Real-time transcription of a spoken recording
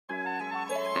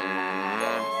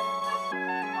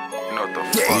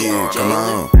What the fuck? Yeah, come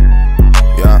on.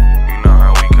 Yeah. You know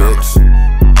how we coming. Bitch.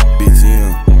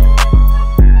 DTM.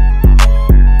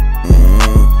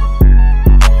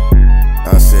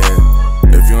 I said,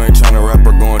 if you ain't tryna rap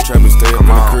or go and trap and stay up in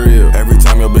the crib. Every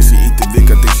time your bitch she eat the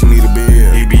dick, I think she need a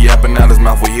beer. He be yapping out his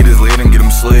mouth, we hit his lid and get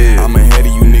him slid. I'm ahead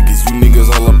of you niggas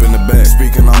all up in the back.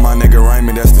 Speaking on my nigga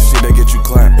Raymond, that's the shit that get you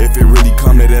clapped. If it really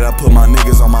come to that, I put my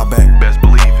niggas on my back. Best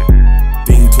believe it.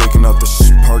 Fiend tweaking up the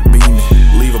perk beaming.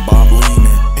 Leave a bob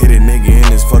leaning. Hit a nigga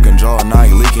in his fucking jaw, now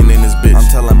he leaking in his bitch. I'm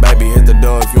telling baby, hit the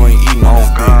door if you ain't eating on this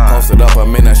dick. Post it up,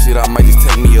 I'm in that shit, I might just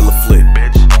take me a little flick.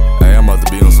 Bitch. Hey, I'm about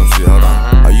to be on some shit, hold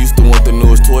on. I used to want the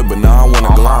newest toy, but now I want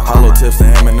a Glock. Hollow tips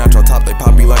and ham and natural top, they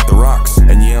pop me like the rocks.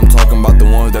 And yeah, I'm talking about the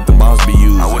ones that the bombs be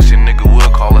using. I wish a nigga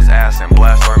would call us ass and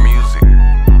blast our music.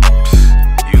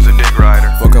 Use a dick rider.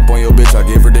 Fuck up on your bitch, I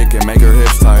give her dick and make her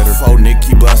hips tighter. Faux Nick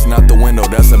keep blasting out the window,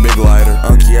 that's a big lighter.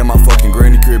 Unky at my fucking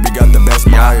granny crib, he got the best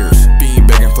buyers. Fiend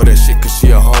begging for that shit cause she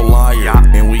a whole liar.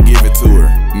 And we give it to her.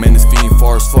 Man, this fiend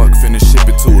far as fuck, finna ship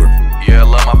it to her. Yeah, I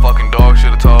love my fucking dog,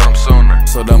 should've told him sooner.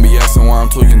 So don't be asking why I'm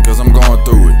tweaking cause I'm going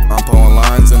through it. I'm pouring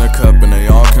lines in a cup and they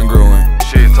all congruent.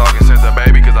 Shit talking since a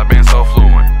baby cause I been so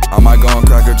fluent. I might go and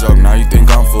crack a joke, now you think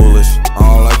I'm foolish. I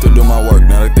don't like to do my work,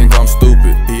 now they think I'm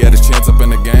stupid. He had his chance up in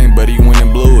the game, but he went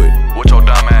and blew it. With your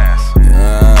dumb ass.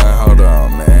 Hold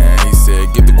on, man. He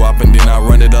said, get the guap and then I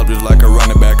run it up just like a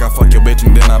running back. I fuck your bitch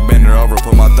and then I bend her over,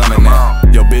 put my thumb in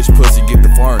that. Yo, bitch pussy, get the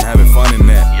foreign, having fun in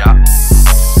that. Yeah.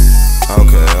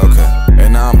 Okay.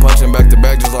 And now I'm punching back to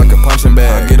back just like a punching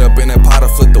bag. I get up in that pot, I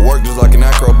flip the work just like an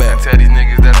acrobat. Tell these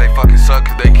niggas that they fucking suck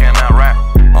cause they cannot rap.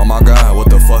 Oh my god, what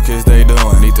the fuck is they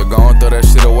doing? Need to go and throw that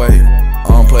shit away. I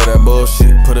don't play that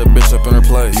bullshit, put a bitch up in her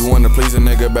place. You wanna please a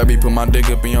nigga, baby, put my dick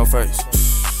up in your face.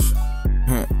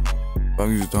 Fuck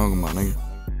you talking about, nigga?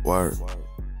 Word.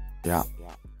 Yeah.